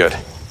wouldn't be good.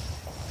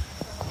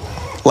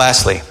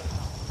 Lastly,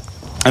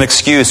 an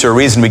excuse or a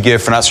reason we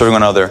give for not serving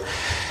one another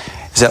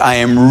is that I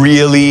am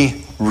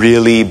really,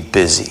 really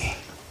busy.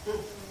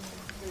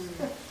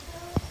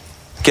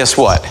 Guess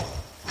what?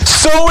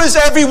 So is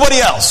everybody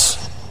else.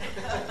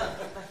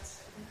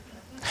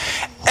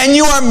 And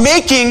you are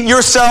making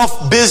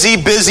yourself busy,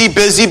 busy,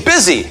 busy,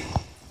 busy.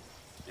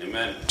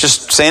 Amen.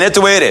 Just saying it the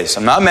way it is.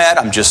 I'm not mad.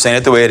 I'm just saying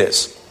it the way it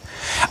is.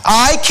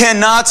 I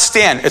cannot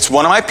stand, it's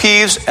one of my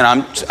peeves, and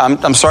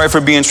I'm sorry for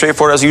being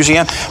straightforward as I usually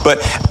am,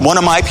 but one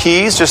of my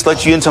peeves, just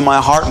let you into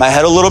my heart, my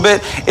head a little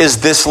bit,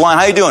 is this line.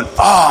 How you doing?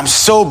 Oh, I'm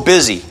so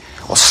busy.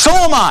 Well, so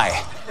am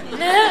I.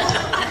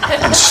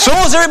 And so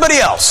is everybody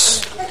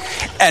else.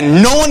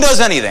 And no one does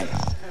anything.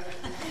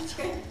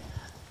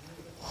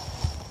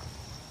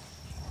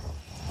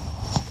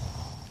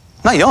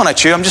 I'm not yelling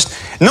at you.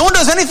 No one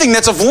does anything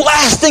that's of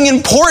lasting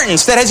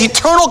importance, that has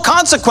eternal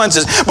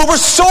consequences. But we're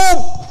so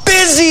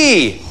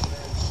busy.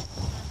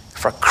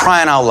 For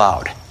crying out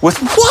loud. With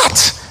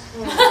what?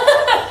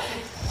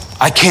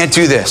 I can't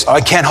do this.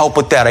 I can't help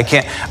with that.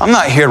 I'm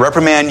not here to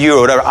reprimand you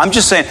or whatever. I'm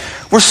just saying,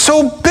 we're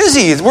so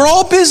busy. We're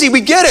all busy.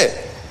 We get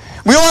it.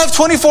 We all have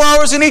 24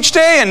 hours in each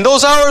day, and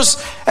those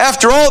hours,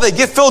 after all, they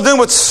get filled in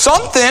with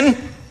something.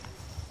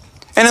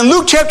 And in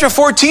Luke chapter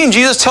 14,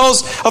 Jesus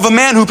tells of a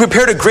man who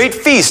prepared a great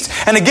feast.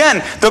 And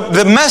again,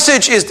 the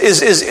message is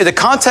the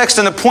context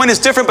and the point is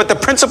different, but the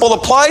principle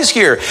applies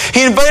here.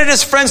 He invited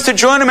his friends to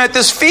join him at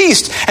this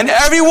feast, and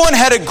everyone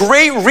had a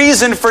great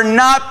reason for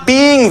not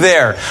being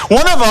there.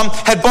 One of them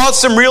had bought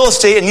some real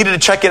estate and needed to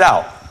check it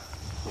out.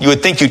 You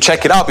would think you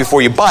check it out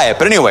before you buy it.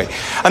 But anyway,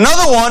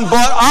 another one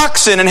bought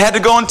oxen and had to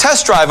go and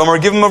test drive them or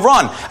give them a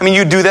run. I mean,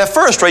 you'd do that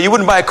first, right? You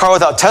wouldn't buy a car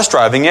without test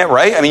driving it,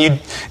 right? I mean,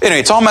 anyway,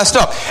 it's all messed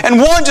up.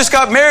 And one just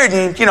got married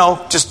and,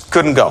 just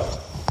couldn't go.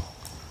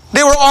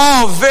 They were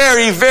all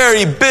very,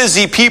 very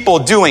busy people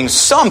doing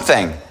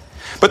something.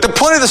 But the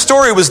point of the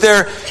story was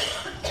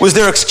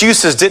their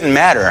excuses didn't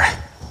matter.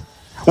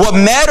 What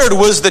mattered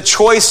was the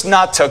choice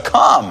not to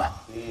come.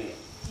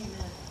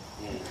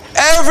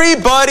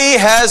 Everybody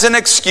has an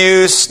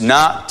excuse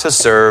not to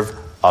serve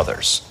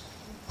others.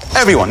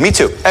 Everyone, me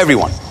too,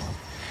 everyone.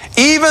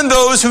 Even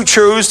those who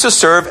choose to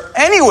serve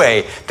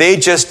anyway, they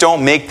just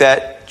don't make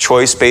that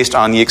choice based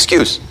on the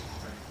excuse.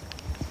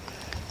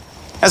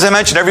 As I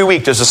mentioned, every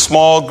week there's a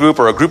small group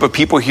or a group of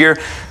people here,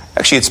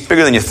 actually it's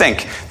bigger than you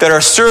think, that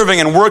are serving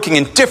and working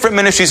in different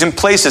ministries and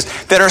places,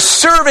 that are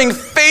serving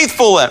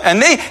faithful.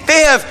 And they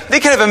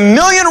can have a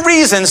million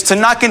reasons to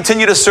not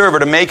continue to serve or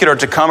to make it or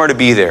to come or to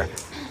be there.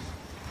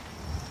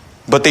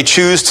 But they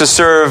choose to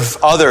serve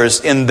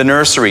others in the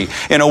nursery,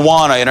 in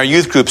Awana, in our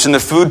youth groups, in the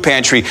food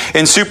pantry,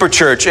 in Super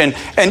Church, and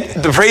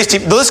the praise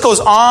team. The list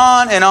goes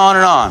on and on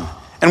and on.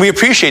 And we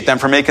appreciate them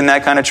for making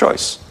that kind of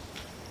choice.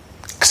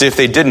 Because if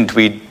they didn't,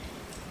 we'd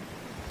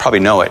probably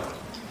know it.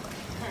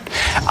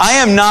 I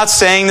am not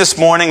saying this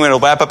morning, we'll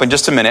wrap up in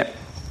just a minute,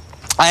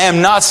 I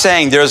am not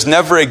saying there's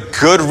never a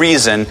good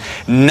reason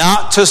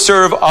not to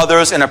serve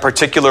others in a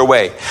particular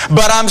way.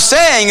 But I'm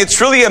saying it's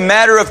really a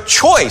matter of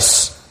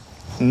choice.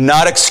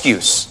 Not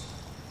excuse.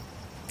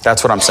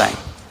 That's what I'm saying.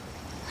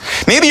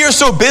 Maybe you're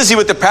so busy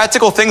with the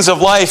practical things of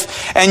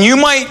life, and you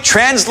might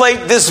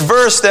translate this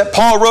verse that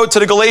Paul wrote to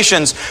the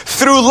Galatians,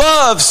 through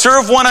love,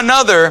 serve one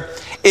another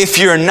if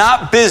you're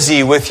not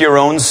busy with your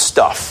own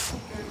stuff.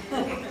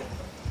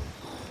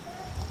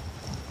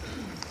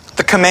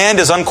 The command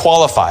is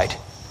unqualified.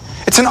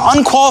 It's an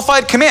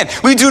unqualified command.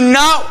 We do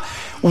not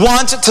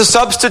want to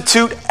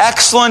substitute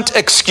excellent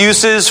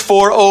excuses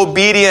for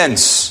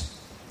obedience.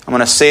 I'm going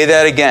to say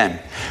that again.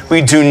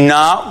 We do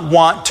not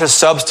want to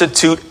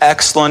substitute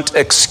excellent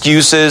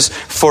excuses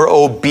for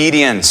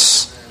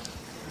obedience.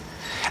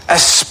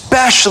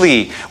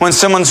 Especially when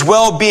someone's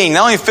well-being,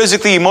 not only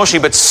physically,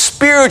 emotionally, but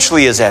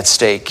spiritually is at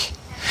stake.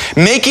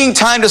 Making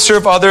time to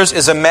serve others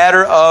is a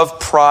matter of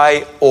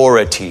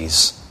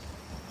priorities.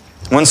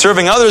 When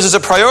serving others is a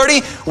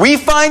priority, we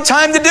find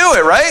time to do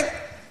it, right?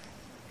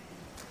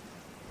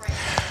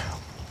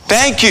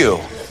 Thank you.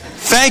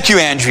 Thank you,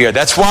 Andrea.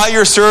 That's why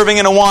you're serving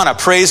in Awana.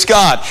 Praise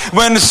God.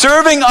 When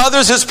serving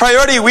others is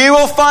priority, we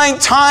will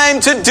find time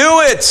to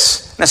do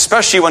it. And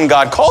especially when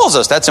God calls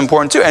us. That's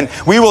important too. And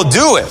we will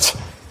do it.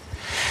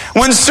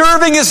 When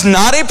serving is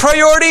not a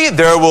priority,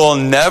 there will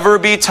never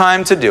be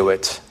time to do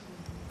it.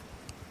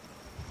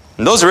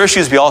 And those are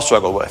issues we all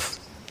struggle with,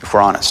 if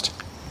we're honest.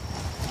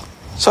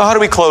 So how do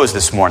we close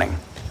this morning?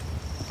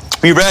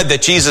 We read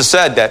that Jesus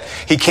said that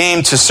he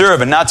came to serve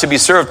and not to be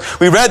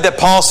served. We read that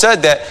Paul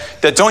said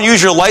that don't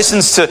use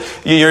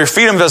your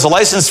freedom as a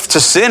license to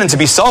sin and to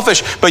be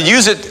selfish, but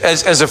use it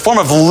as a form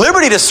of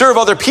liberty to serve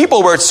other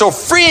people where it's so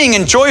freeing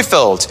and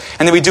joy-filled.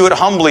 And that we do it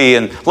humbly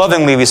and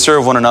lovingly, we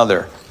serve one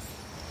another.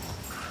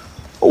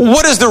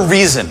 What is the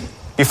reason,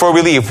 before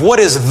we leave, what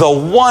is the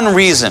one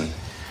reason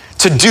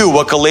to do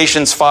what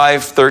Galatians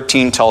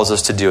 5:13 tells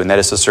us to do, and that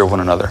is to serve one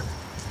another?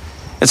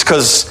 It's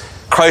because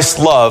Christ's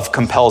love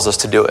compels us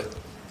to do it.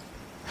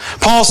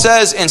 Paul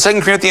says in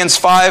 2 Corinthians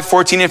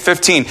 5:14 and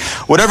 15,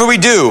 whatever we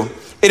do,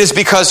 it is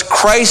because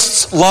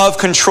Christ's love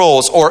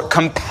controls or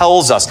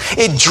compels us.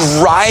 It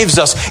drives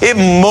us. It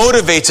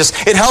motivates us.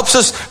 It helps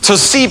us to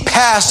see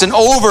past and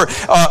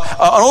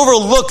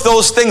overlook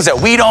those things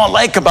that we don't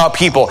like about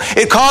people.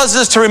 It causes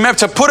us to remember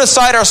to put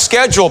aside our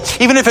schedule,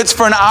 even if it's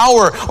for an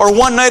hour or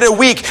one night a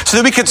week, so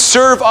that we could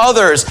serve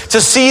others,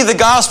 to see the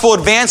gospel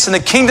advance and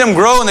the kingdom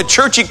grow and the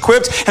church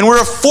equipped. And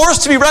we're a force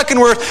to be reckoned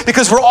with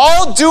because we're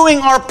all doing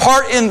our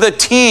part in the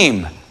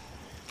team.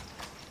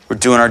 We're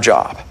doing our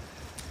job.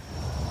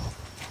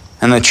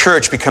 And the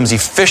church becomes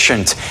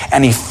efficient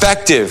and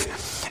effective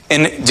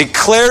in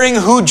declaring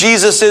who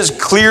Jesus is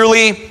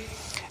clearly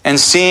and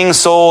seeing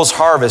souls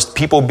harvest,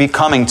 people be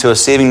coming to a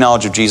saving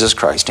knowledge of Jesus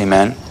Christ.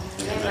 Amen?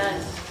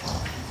 Amen.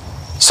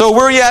 So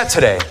where are you at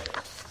today?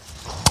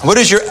 What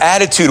is your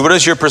attitude? What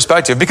is your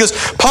perspective? Because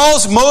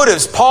Paul's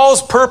motives,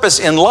 Paul's purpose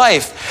in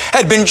life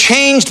had been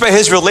changed by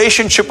his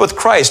relationship with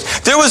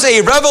Christ. There was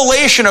a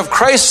revelation of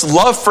Christ's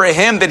love for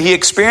him that he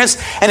experienced,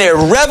 and it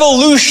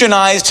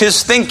revolutionized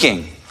his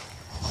thinking.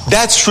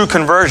 That's true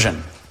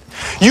conversion.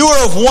 You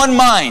are of one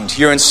mind.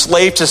 You're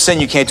enslaved to sin.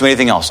 You can't do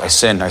anything else. I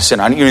sin. I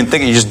don't even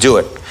think it. You just do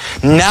it.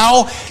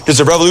 Now there's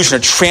a revolution, a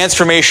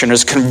transformation.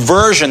 There's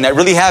conversion that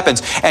really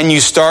happens. And you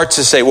start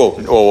to say,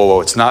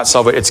 whoa. It's not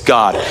salvation. It's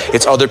God.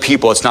 It's other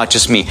people. It's not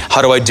just me.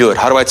 How do I do it?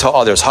 How do I tell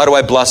others? How do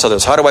I bless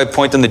others? How do I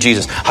point them to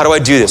Jesus? How do I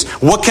do this?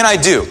 What can I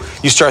do?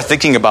 You start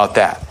thinking about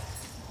that.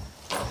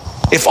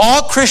 If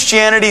all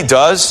Christianity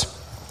does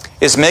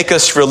is make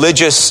us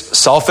religious,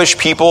 selfish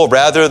people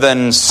rather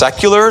than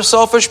secular,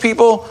 selfish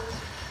people,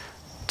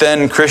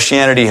 then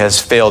Christianity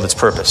has failed its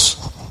purpose.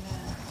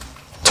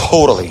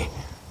 Totally.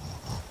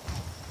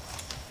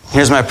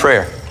 Here's my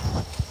prayer.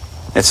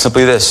 It's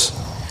simply this.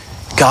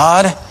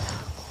 God,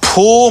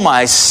 pull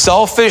my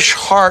selfish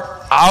heart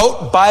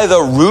out by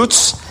the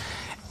roots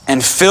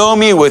and fill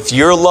me with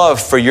your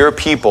love for your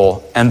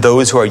people and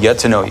those who are yet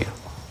to know you.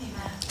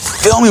 Amen.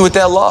 Fill me with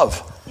that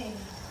love. Amen.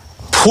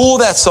 Pull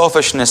that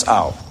selfishness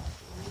out.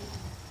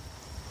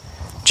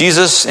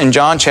 Jesus in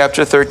John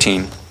chapter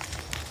 13,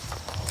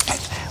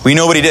 we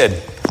know what he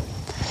did.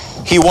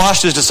 He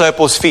washed his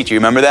disciples' feet. You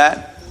remember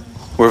that?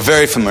 We're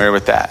very familiar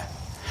with that.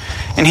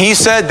 And he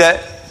said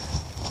that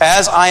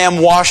as I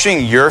am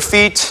washing your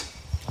feet,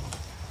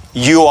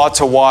 you ought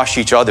to wash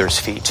each other's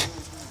feet.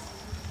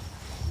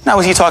 Now,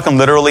 was he talking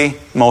literally?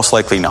 Most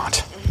likely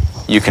not.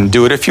 You can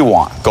do it if you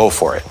want. Go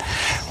for it.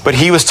 But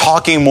he was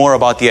talking more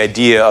about the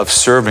idea of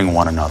serving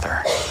one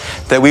another.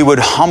 That we would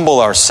humble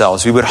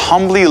ourselves. We would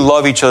humbly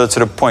love each other to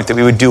the point that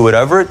we would do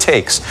whatever it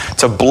takes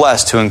to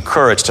bless, to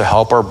encourage, to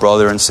help our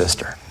brother and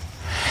sister.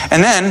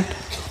 And then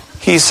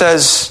he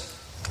says,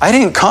 I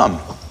didn't come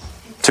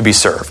to be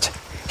served.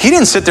 He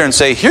didn't sit there and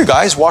say, here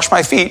guys, wash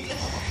my feet.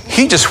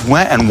 He just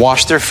went and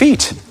washed their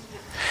feet.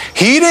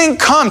 He didn't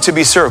come to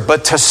be served,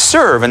 but to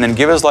serve and then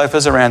give his life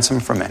as a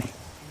ransom for many.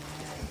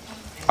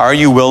 Are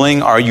you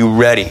willing? Are you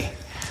ready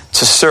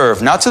to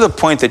serve? Not to the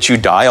point that you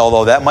die,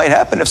 although that might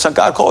happen if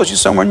God calls you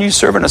somewhere and you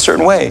serve in a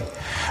certain way.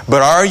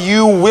 But are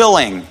you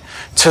willing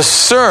to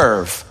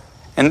serve?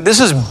 And this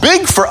is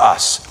big for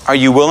us. Are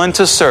you willing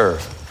to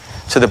serve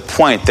to the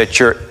point that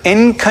you're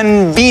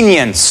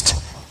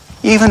inconvenienced,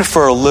 even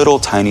for a little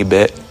tiny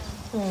bit?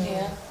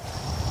 Yeah.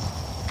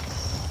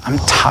 I'm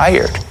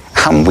tired.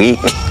 I'm weak.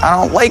 I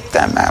don't like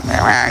them.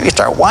 You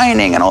start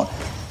whining and all.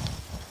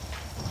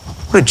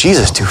 What did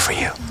Jesus do for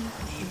you?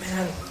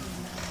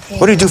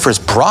 What do you do for his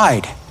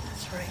bride?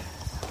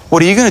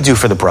 What are you going to do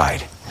for the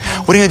bride?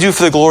 What are you going to do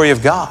for the glory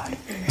of God?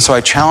 And so I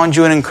challenge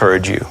you and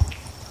encourage you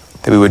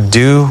that we would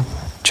do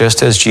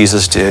just as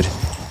Jesus did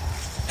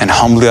and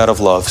humbly out of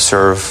love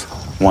serve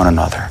one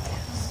another.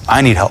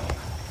 I need help.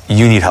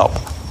 You need help.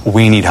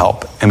 We need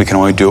help. And we can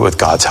only do it with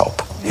God's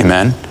help.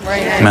 Amen?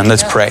 Right. Amen.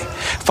 Let's pray.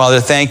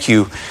 Father, thank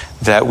you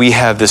that we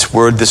have this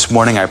word this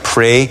morning. I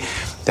pray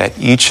that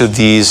each of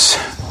these,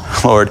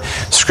 Lord,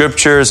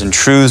 scriptures and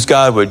truths,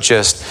 God, would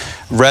just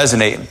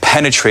resonate and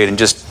penetrate and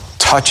just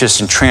touch us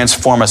and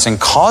transform us and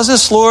cause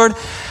us, Lord,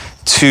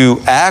 to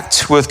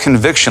act with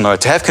conviction, Lord,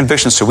 to have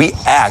conviction so we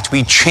act,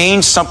 we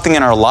change something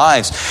in our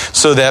lives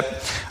so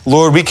that,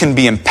 Lord, we can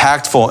be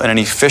impactful in an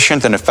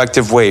efficient and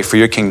effective way for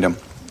your kingdom.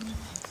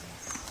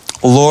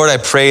 Lord, I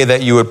pray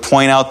that you would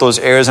point out those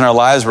areas in our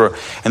lives where,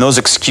 and those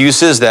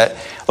excuses that,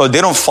 Lord,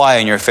 they don't fly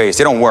in your face,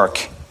 they don't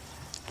work.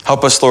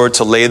 Help us, Lord,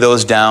 to lay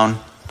those down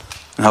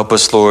and help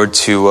us, Lord,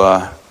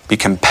 to be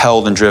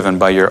compelled and driven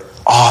by your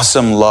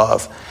awesome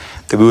love,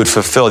 that we would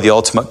fulfill the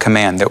ultimate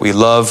command, that we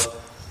love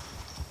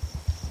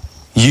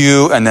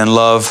you and then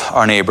love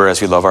our neighbor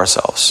as we love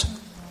ourselves.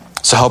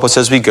 So help us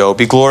as we go.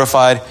 Be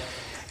glorified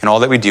in all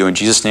that we do. In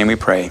Jesus' name we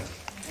pray.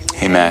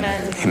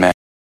 Amen. Amen.